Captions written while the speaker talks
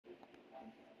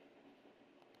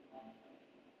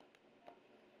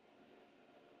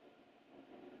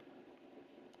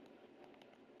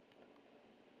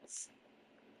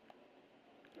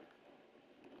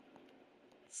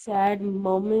sad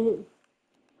moment.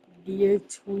 Deer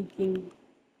tweaking.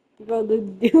 Bro, the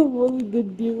deer, the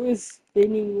deer was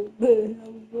spinning. What the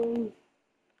hell, bro?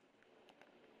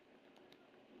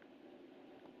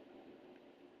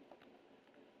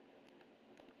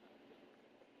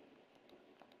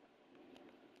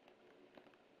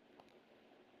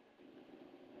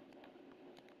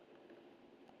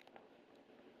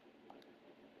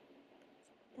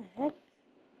 The heck?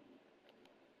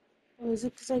 Oh, is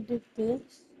it because I did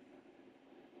this?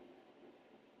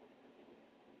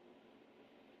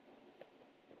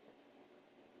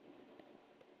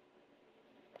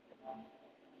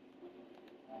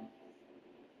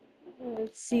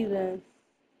 Let's see that.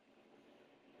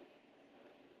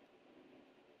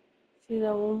 See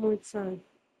that one more time.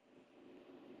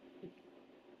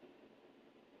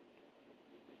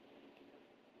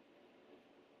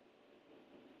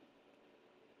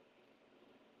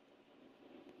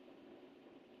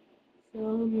 So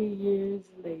many years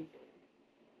later.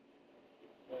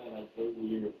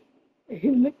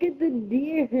 Look at the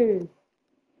deer.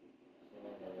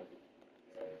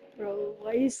 Bro,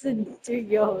 why is the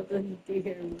deer, the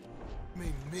deer?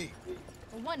 Me.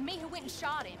 The one me who went and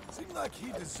shot him. Seemed like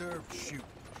he deserved shooting.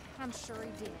 I'm sure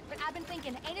he did. But I've been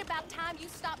thinking, ain't it about time you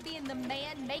stop being the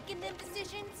man making them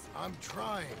decisions? I'm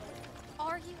trying.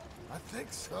 Are you? I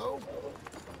think so.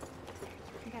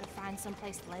 You gotta find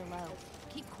someplace to lay low.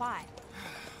 Keep quiet.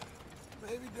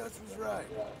 Maybe Dutch was right.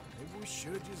 Maybe we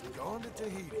should have just gone to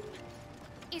Tahiti.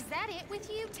 Is that it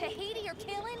with you? Tahiti or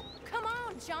killing? Come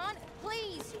on, John.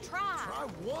 Please, try. Try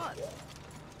what?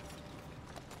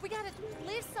 We gotta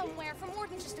live somewhere for more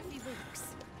than just a few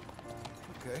weeks.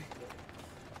 Okay.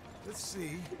 Let's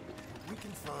see what we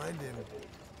can find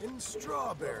in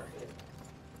Strawberry.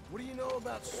 What do you know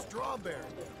about Strawberry?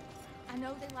 I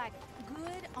know they like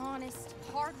good, honest,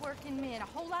 hard-working men a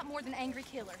whole lot more than angry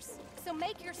killers. So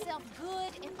make yourself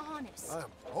good and honest.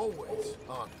 I'm always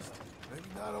honest. Maybe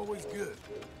not always good,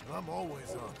 but I'm always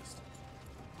honest.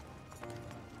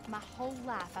 My whole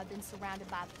life I've been surrounded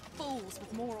by fools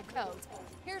with moral codes.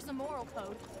 Here's the moral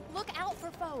code. Look out for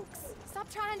folks. Stop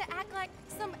trying to act like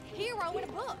some hero in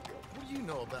a book. What do you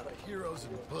know about heroes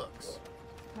in books?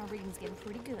 My reading's getting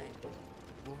pretty good.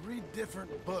 We'll read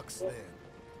different books then.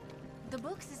 The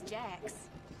books is Jack's.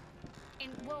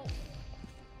 And, well,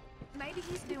 maybe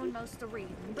he's doing most of the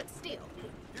reading, but still.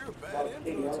 You're a bad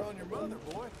influence on your mother,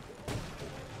 boy.